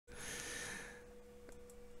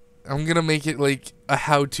I'm gonna make it like a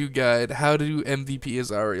how-to guide. How to do MVP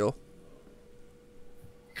as Ariel.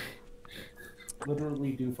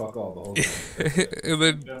 Literally do fuck all the whole time.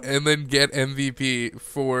 and then get MVP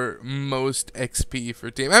for most XP for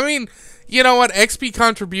team. I mean, you know what? XP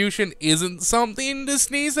contribution isn't something to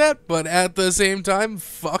sneeze at, but at the same time,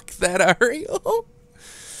 fuck that Ariel.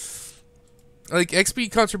 Like,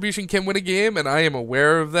 XP contribution can win a game, and I am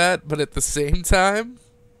aware of that, but at the same time,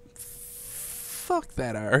 fuck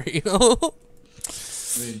that Ariel.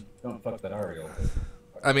 I mean, don't fuck that Ariel.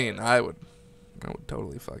 I mean, I would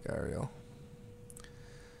totally fuck Ariel.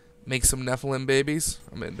 Make some Nephilim babies.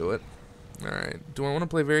 I'm into it. Alright. Do I want to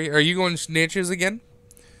play very... Are you going Snitches again?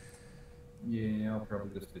 Yeah, I'll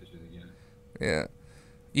probably go Stitches again. Yeah.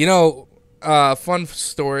 You know, fun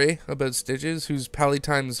story about Stitches, who's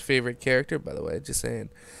Pallytime's favorite character, by the way, just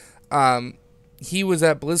saying. He was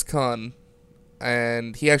at BlizzCon,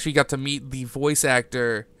 and he actually got to meet the voice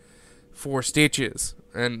actor for Stitches.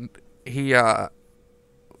 And he, the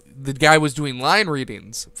guy was doing line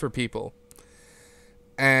readings for people.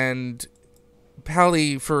 And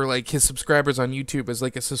Pally, for like his subscribers on YouTube, as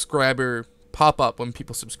like a subscriber pop-up when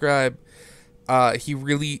people subscribe,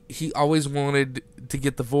 he always wanted to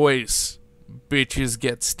get the voice "Bitches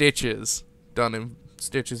Get Stitches" done in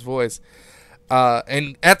Stitch's voice.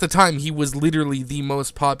 And at the time, he was literally the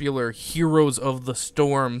most popular Heroes of the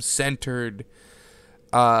Storm centered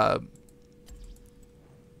YouTube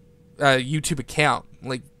account.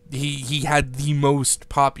 Like he had the most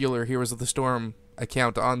popular Heroes of the Storm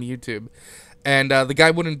account on YouTube, and the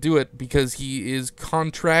guy wouldn't do it because he is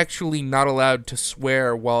contractually not allowed to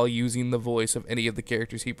swear while using the voice of any of the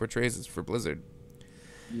characters he portrays for Blizzard.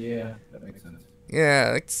 Yeah, that makes sense.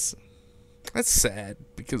 Yeah, that's sad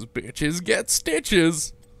because bitches get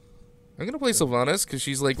stitches. I'm gonna play Sylvanas because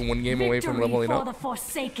she's like one game away from leveling up. The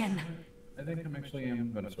Forsaken. I think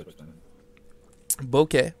I'm gonna switch them.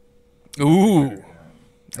 Bouquet. Ooh,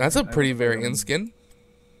 that's a pretty variant skin.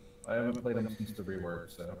 I haven't played them since the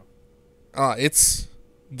rework, so. It's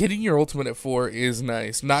getting your ultimate at 4 is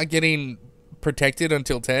nice. Not getting protected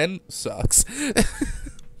until 10 sucks.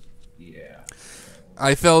 Yeah.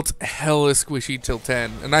 I felt hella squishy till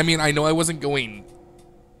 10, and I mean I know I wasn't going.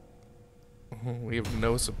 Oh, we have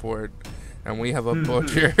no support, and we have a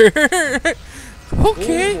butcher. Okay. Oh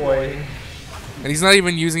boy. And he's not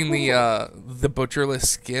even using the butcherless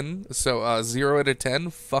skin, so 0 out of 10.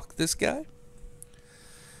 Fuck this guy.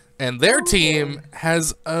 And their team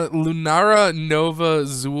has a Lunara Nova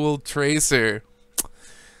Zool Tracer.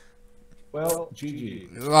 Well,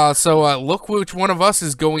 GG. So look which one of us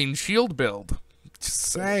is going shield build. Just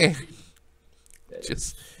saying.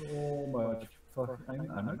 Just so much. Fuck.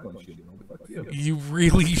 I'm not going shield build. Fuck you. You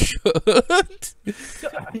really should.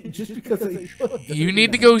 Just because I should. You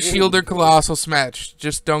need to go shield or colossal smash.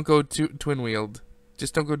 Just don't go twin wield.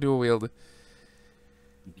 Just don't go dual wield.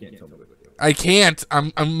 You can't tell me what to do. I can't.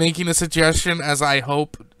 I'm making a suggestion as I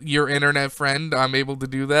hope your internet friend I'm able to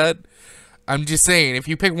do that. I'm just saying, if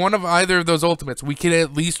you pick one of either of those ultimates, we can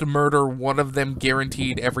at least murder one of them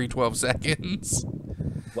guaranteed every 12 seconds.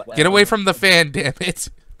 Get away from the fan, damn it.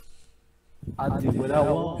 I'll do what I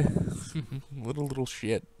want. little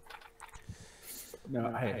shit. No,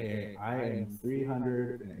 I am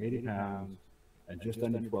 380 pounds and just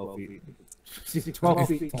under 12 feet. 12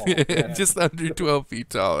 feet tall. Yeah. Just under 12 feet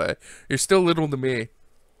tall, eh? You're still little to me.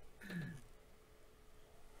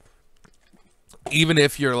 Even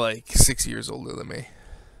if you're like 6 years older than me.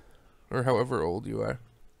 Or however old you are.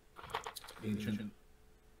 Ancient.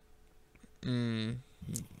 I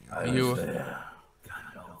was there.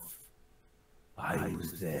 Kind of. I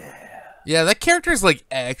was there. Yeah, that character's like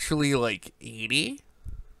actually like 80.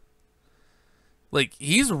 Like,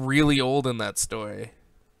 he's really old in that story.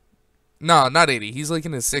 No, not 80. He's like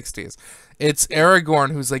in his 60s. It's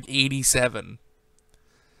Aragorn who's like 87.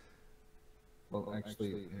 Well,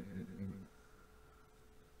 actually,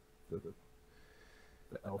 the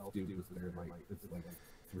elf dude was there like, it's like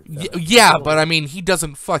yeah, but I mean, he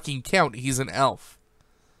doesn't fucking count. He's an elf.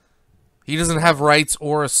 He doesn't have rights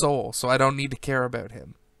or a soul, so I don't need to care about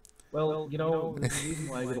him. Well, you know, the reason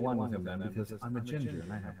why I get along with him then, because I'm a ginger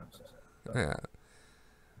and I have no soul. So. Yeah.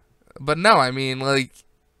 But no, I mean, like,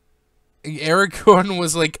 Aragorn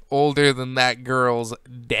was like older than that girl's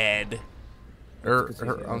dad. Or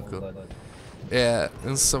her uncle. Yeah,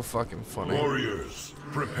 it's so fucking funny. Warriors,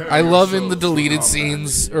 prepare I love in the yourselves for deleted combat.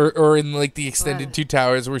 scenes, or in like the extended Two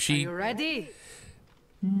Towers where she, ready?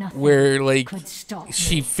 where like Could stop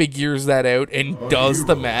she figures that out and does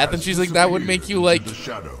the math, and she's like, that would make you like The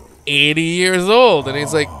shadow 80 years old, and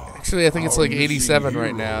he's like, actually I think it's like 87 right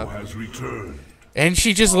hero now. has returned. And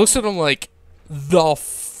she just looks at him like, the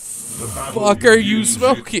fuck are you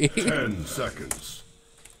smoking? 10 seconds.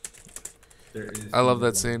 I love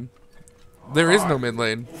that scene. There is no mid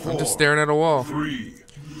lane. I'm just staring at a wall. 3,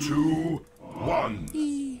 2,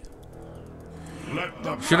 1. Let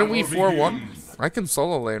the Shouldn't we battle 4-1? begin. I can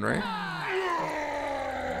solo lane, right?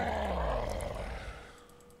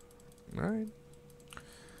 Alright.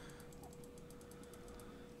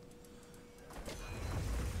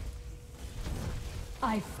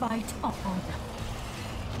 I fight on.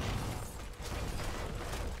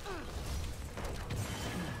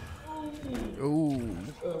 Ooh.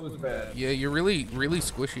 That was bad. Yeah, you're really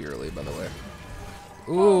squishy early, by the way.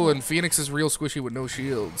 Ooh, and Phoenix is real squishy with no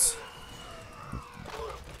shields.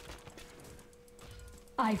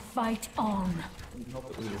 I fight on.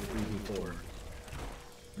 Help it with 3v4.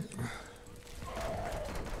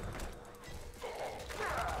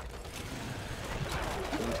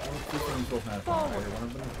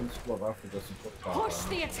 Push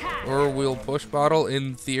the attack. Or we'll push bottle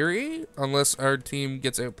in theory, unless our team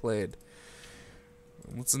gets outplayed.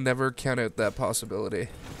 Let's never count out that possibility.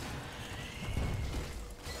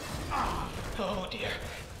 Oh dear.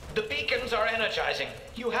 The beacons are energizing.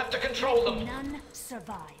 You have to control them. None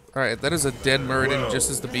survive. Alright, that is a dead Muradin just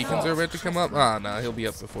as the beacons are about to come up. Ah, no, he'll be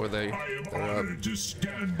up before they're up.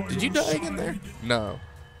 Did you die again there? No.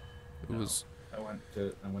 It was... I went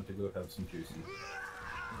to go have some juicy.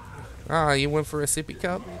 Ah, you went for a sippy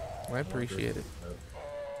cup? I appreciate it.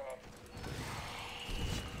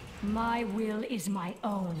 My will is my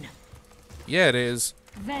own. Yeah, it is.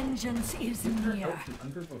 Vengeance is near.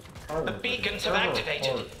 The beacons have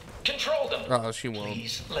activated. Control them. Oh, she won't.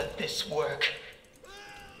 Please let this work.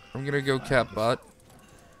 I'm gonna go cap bot.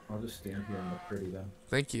 I'll just stand here and look pretty then.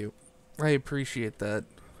 Thank you. I appreciate that.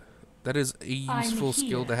 That is a useful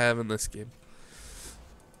skill to have in this game.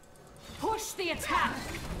 Push the attack.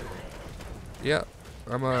 Yeah,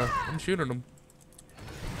 I'm shooting him.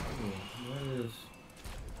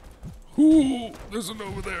 Ooh, there's an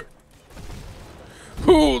over there.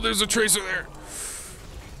 Ooh, there's a tracer there.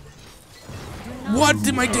 What?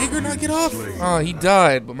 Did my dagger not get off? Oh, he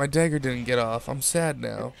died, but my dagger didn't get off. I'm sad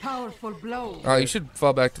now. Powerful blow. Oh, you should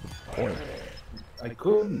fall back to the point. I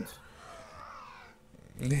couldn't.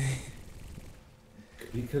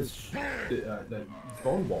 Because that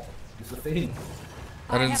bone ball is a thing.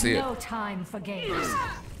 I didn't see it. No time for games.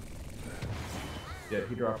 Yeah,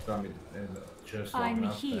 he dropped on me and just long I'm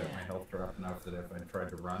enough here. that my health dropped enough that if I tried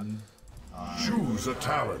to run, Choose a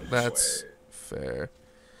talent. That's fair.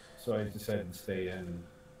 so I decided to stay in.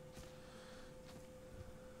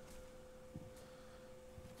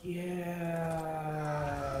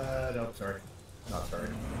 Yeah. No, sorry. Not sorry.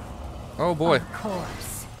 Oh boy, Of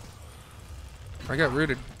course. I got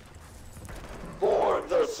rooted. Board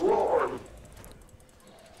the swarm.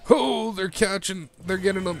 Oh, they're catching. They're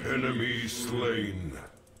getting them. Enemy slain.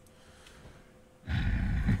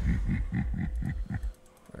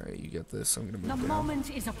 Alright, you get this. I'm gonna move The down moment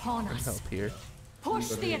is upon and us. help here. Push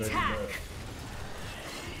the attack.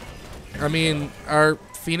 I mean, our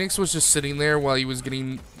Phoenix was just sitting there while he was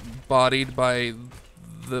getting bodied by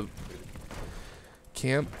the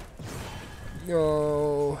camp.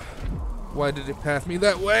 Oh, why did it path me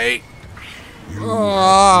that way?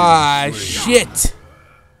 Ah, shit.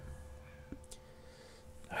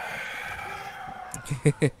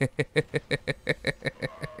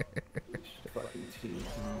 Fucking teams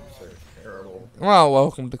are terrible. Well,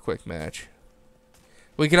 welcome to Quick Match.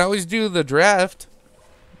 We can always do the draft.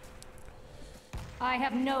 I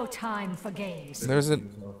have no time for games. There is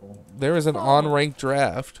an on-ranked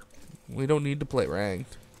draft. We don't need to play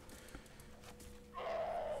ranked.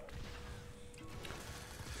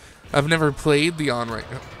 I've never played the on-ranked.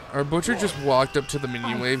 Our butcher just walked up to the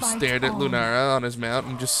minion wave, stared at Lunara on his mount,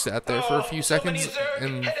 and just sat there for a few seconds.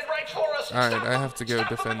 And alright, I have to go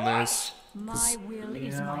defend this. My will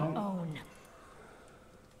is my own.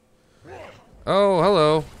 Oh,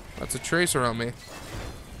 hello. That's a tracer on me.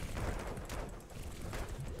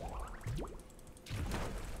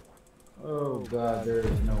 Oh god, there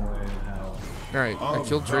is no way in hell. Alright, I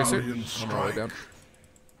killed Tracer. On my way down.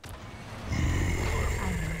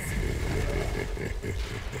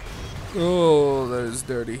 Oh, that is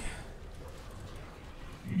dirty.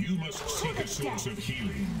 You must seek a source of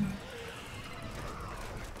healing.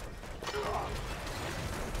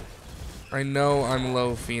 I know I'm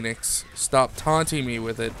low, Phoenix. Stop taunting me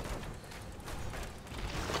with it.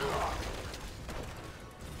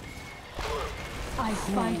 I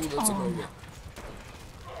fight on.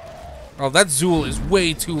 Oh, that Zool is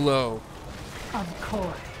way too low. Of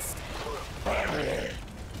course.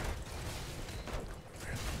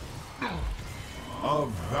 A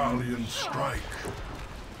valiant strike.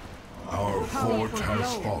 Our fort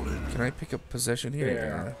has fallen. Can I pick up possession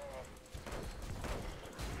here?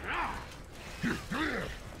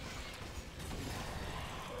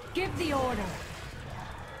 Give the order.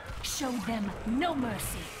 Show them no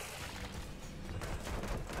mercy.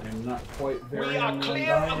 I'm not quite very. We are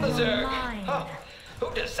clear of the Zerg. Mine. Huh.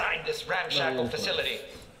 Who designed this ramshackle facility?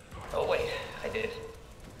 Oh wait, I did.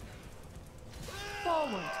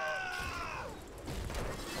 Forward.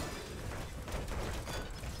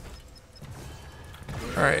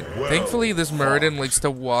 Alright. Thankfully, this Muradin likes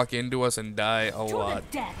to walk into us and die a To the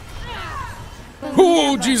lot. death. We'll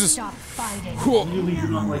Oh, never Jesus. Stop fighting. Really do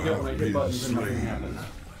not like it when I hit buttons and nothing happens.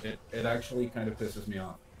 It actually kind of pisses me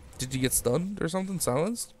off. Did you get stunned or something?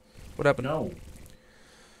 Silenced? What happened? No.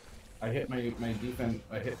 I hit my defense.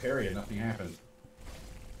 I hit parry and nothing happened.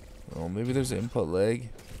 Oh, maybe there's input lag.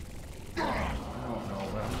 I don't know.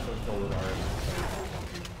 But I'm so told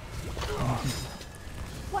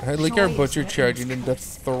What I like our joy is butcher there in charging this into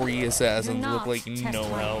place? 3 assassins Do with not like test no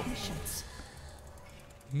my health. patience.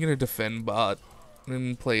 I'm gonna defend bot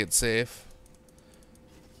and play it safe.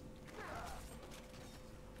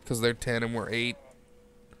 Because they're 10 and we're 8.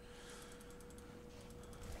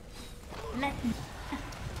 Let me.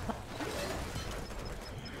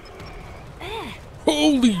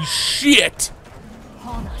 Holy shit!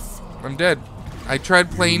 Upon us. I'm dead. I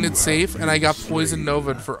tried playing it safe and I got poison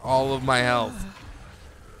nova'd for all of my health.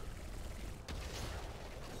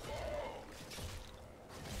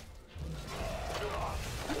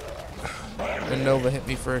 And Nova hit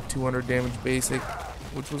me for a 200 damage basic,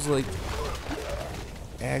 which was like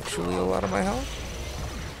actually a lot of my health.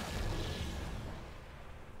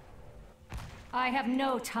 I have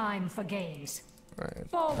no time for games. Alright.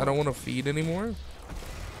 I don't want to feed anymore.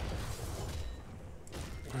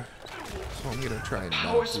 So I'm gonna try and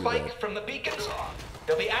Power not do spike that. from the beacons.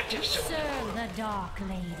 They'll be active soon. Serve the Dark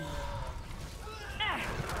Lady.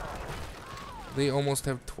 They almost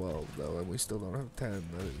have 12 though, and we still don't have 10.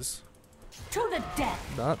 That is To the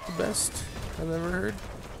death. not the best I've ever heard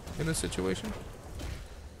in a situation.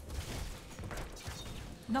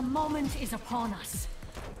 The moment is upon us.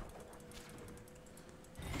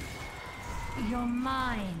 You're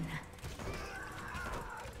mine.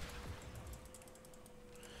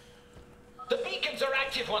 The beacons are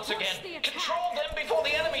active once Push again. the attack. Control them before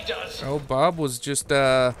the enemy does. Oh, Bob was just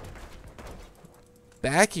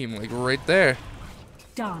backing like right there.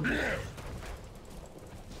 Done.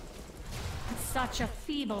 Such a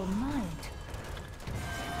feeble mind.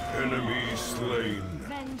 Enemy slain.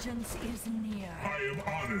 Vengeance is near. I am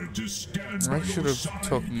honored to stand by I your should have side.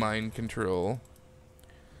 took mind control.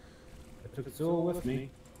 I took Zilla with me.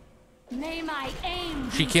 May my aim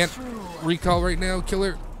She be can't true. recall right now. Kill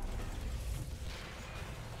her.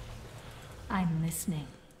 I'm listening.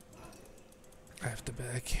 I have to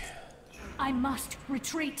back. I must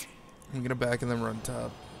retreat. I'm gonna back and then run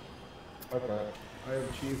top. Okay. I have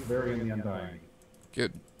achieved Varian the Undying.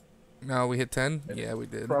 Good. Now we hit 10? Yeah, we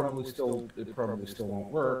did. It probably still won't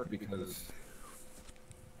work because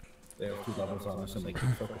they have 2 levels on us and they keep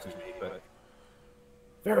focusing me, but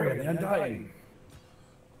Varian the Undying.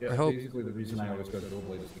 Yeah, I hope- basically the reason I always go to Dual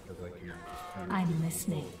Blade is because I can just turn I'm the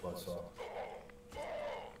listening. plus off.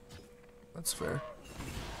 That's fair.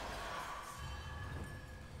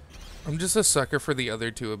 I'm just a sucker for the other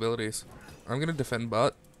 2 abilities. I'm gonna defend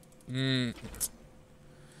bot. Well,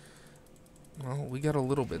 we got a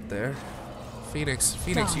little bit there. Phoenix,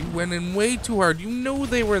 you went in way too hard. You know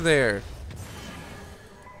they were there.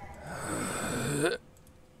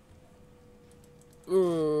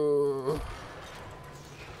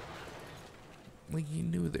 Like, you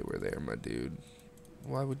knew they were there, my dude.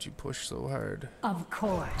 Why would you push so hard? Of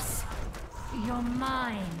course. You're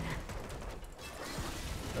mine.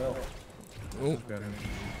 Oh, Oh, got him.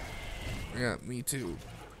 yeah, me too.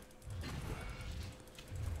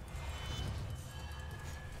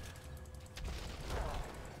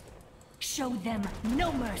 Show them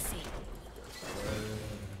no mercy.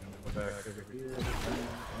 Back over here.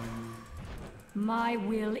 My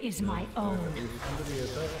will is my own. Somebody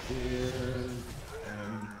is up here.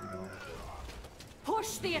 And,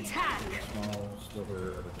 Push the attack. small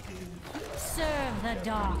sliver of a team. Serve the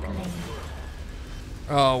Dark Lady.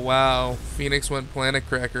 Oh, wow. Phoenix went Planet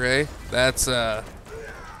Cracker, eh? That's,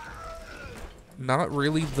 not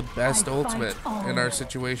really the best I fight ultimate on. in our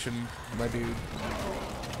situation, my dude.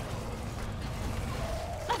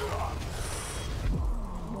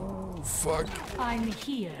 Oh, fuck. I'm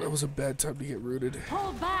here. That was a bad time to get rooted.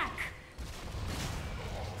 Pull back.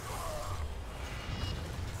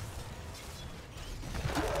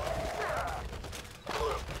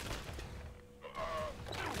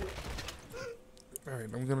 Alright,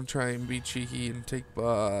 I'm gonna try and be cheeky and take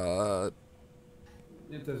bot.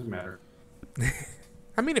 It doesn't matter.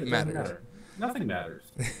 I mean, it Doesn't matters. matter. Nothing matters.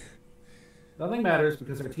 Nothing matters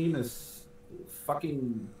because our team is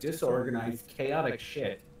fucking disorganized, chaotic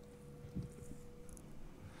shit.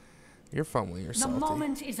 You're fun when you're The salty.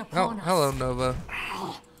 moment is Oh, upon us. hello, Nova.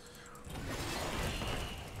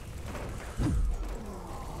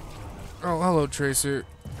 Oh, hello, Tracer.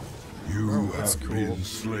 You that's have cool. been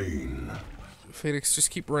slain. Phoenix,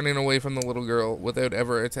 just keep running away from the little girl without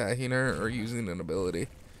ever attacking her or using an ability.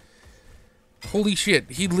 Holy shit,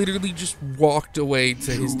 he literally just walked away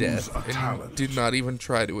to his Choose death a and talent. did not even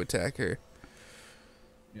try to attack her.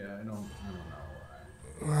 Yeah, I don't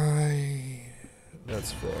know.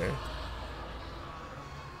 That's fair.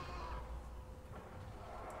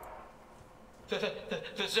 The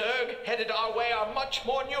Zerg headed our way are much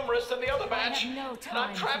more numerous than the other batch. have no And time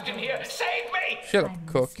I'm trapped for in here. this. Save me! Shut up, I'm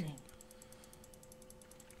Cook. listening.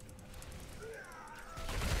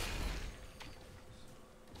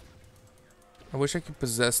 I wish I could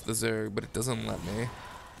possess the Zerg, but it doesn't let me.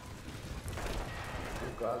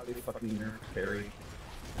 Oh god, they fucking nerfed Perry.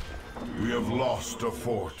 We have lost a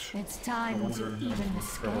fort. It's time to even the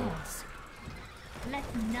scales. Let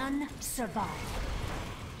none survive.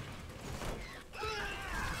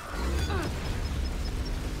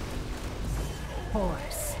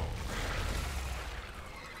 Horse.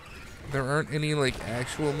 There aren't any, like,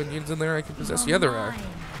 actual minions in there I can possess? Yeah, there are. Mine.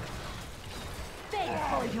 Beg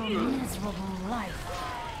for your miserable life.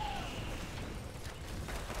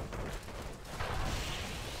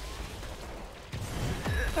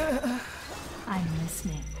 I'm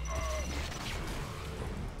listening.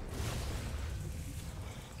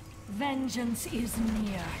 Vengeance is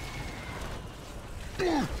near.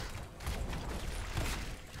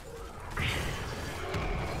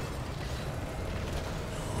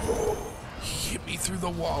 He hit me through the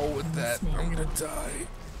wall with that. I'm gonna die.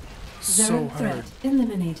 So Zero hard. threat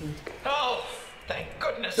eliminated. Oh, thank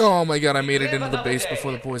goodness. Oh my god, I made it Live into the another base day.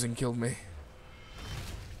 before the poison killed me.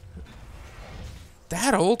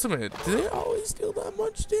 That ultimate, do they always deal that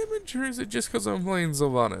much damage, or is it just because I'm playing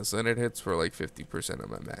Sylvanas and it hits for like 50% of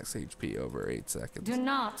my max HP over 8 seconds? Do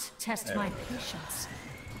not test my patience.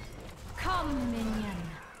 Come, minion.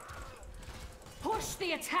 Push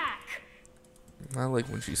the attack. I like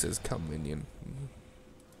when she says come minion.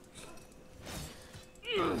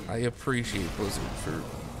 I appreciate Blizzard for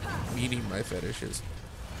meeting my fetishes.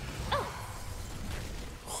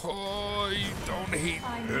 Oh, you don't hate.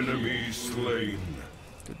 Enemy slain.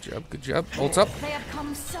 Good job, good job. Ult's up. They have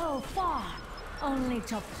come so far, only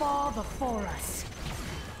to fall before us.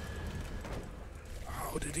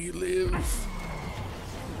 How did he live?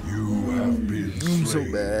 You have been I'm so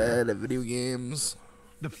slain. bad at video games.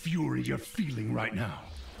 The fury you're feeling right now.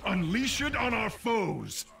 Unleash it on our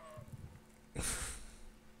foes.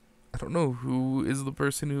 I don't know who is the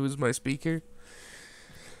person who is my speaker,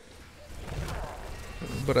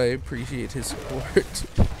 but I appreciate his support.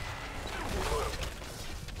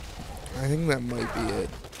 I think that might be it.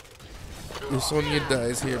 If Sonya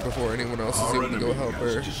dies here before anyone else is Our able to go enemy help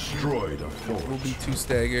has her, destroyed a fort. we'll be too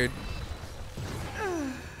staggered.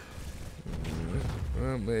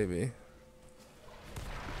 Well, maybe.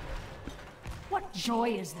 What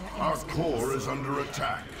joy is there in Our this core is under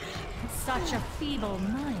attack. such a feeble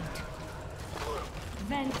mind?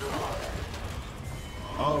 Then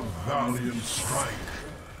A valiant strike.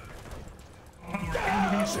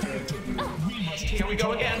 Here we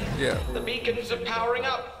go again. Yeah. The beacons are powering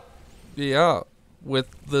up. Yeah. With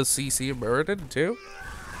the CC Burden too?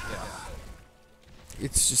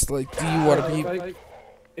 It's just like, do you want to be...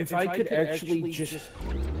 If I could actually just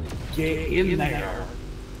get in there,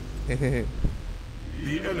 The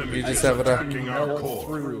enemy You just is have it up. attacking our melt core.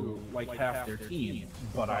 through like half their team,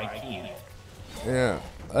 but I can't. Yeah,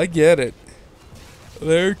 I get it.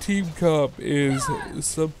 Their team comp is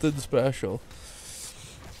something special.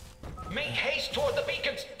 Make haste toward the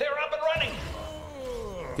beacons. They're up and running.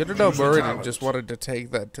 Good to know Use the Burden talent. just wanted to take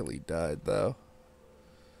that till he died, though.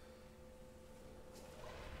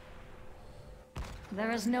 there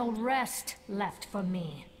is no rest left for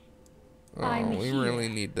me. Oh, I'm we here. really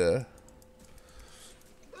need to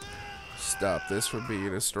stop this from being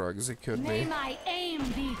as strong as it could May be. my aim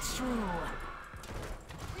be true.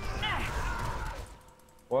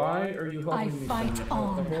 Why are you helping I me? fight Sonya?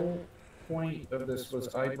 on. The whole point of this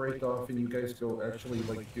was I break off and you guys go actually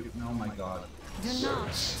like do. Oh my god. Do not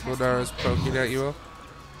test Lodara's poking at you all?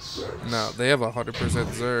 No, they have 100%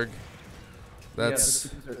 Zerg. That's...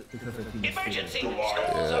 Yeah, but because our team is Emergency! stupid.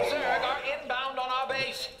 Schools of Zerg are inbound on our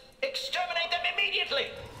base. Exterminate them immediately.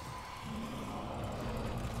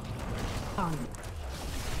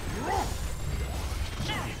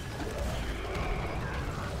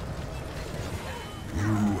 You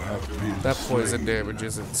have been That poison slain. damage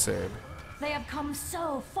is insane. They have come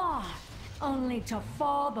so far, only to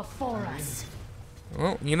fall before us.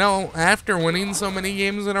 Well, you know, after winning so many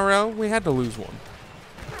games in a row, we had to lose one.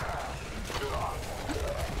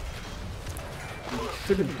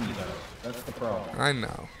 Shouldn't be though. That's the problem. I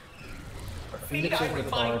know. Need Phoenix I is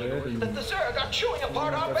remind you retarded and that the Zerg are chewing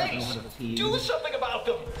apart our doesn't know base? how to team. Do something about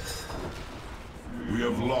them! We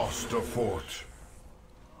have lost a fort.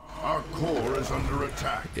 Our core is under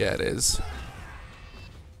attack. Yeah, it is.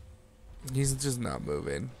 He's just not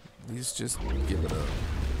moving. He's just giving up.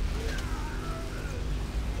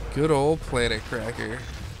 Good old Planet Cracker.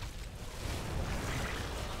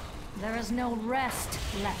 There is no rest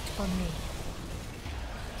left for me.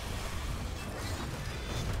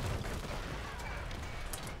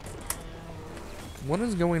 What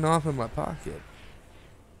is going off in my pocket?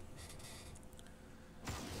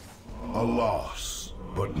 A loss,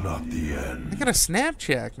 but not the I end. got a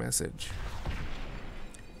Snapchat message.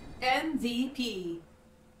 MVP.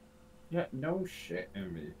 Yeah, no shit,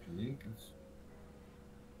 MVP.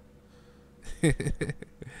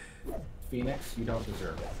 Phoenix, you don't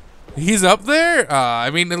deserve it. He's up there?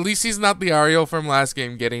 I mean, at least he's not the Ariel from last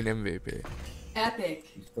game getting MVP. Epic.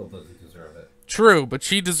 He still doesn't deserve it. True, but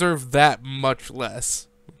she deserved that much less.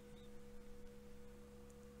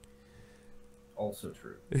 Also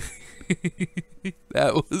true.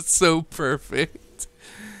 That was so perfect.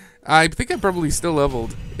 I think I probably still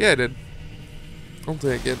leveled. Yeah, I did. I'll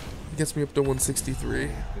take it. Gets me up to 163.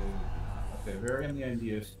 Okay, Varian, the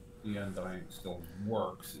idea is the Undying still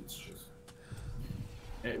works. It's just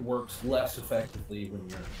it works less effectively when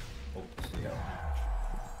you're focusing out.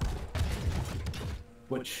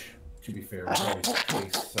 Which, to be fair, is always the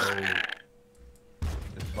case, so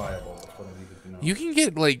it's viable. That's what I needed to know. You can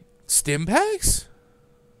get, like, stim packs?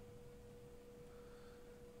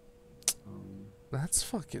 That's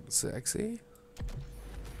fucking sexy.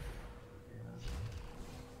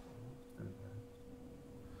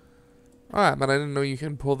 Alright, but I didn't know you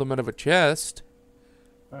can pull them out of a chest.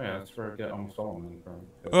 Oh yeah, that's where I get almost all of them from.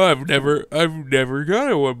 Oh, I've never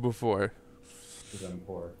got one before. Because I'm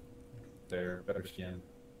poor. They're better skin.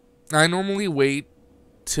 I normally wait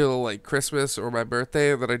till like Christmas or my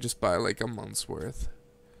birthday, and then I just buy like a month's worth.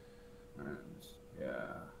 And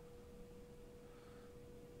yeah.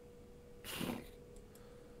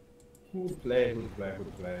 Who would play?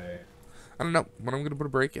 I don't know when I'm gonna put a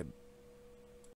break in.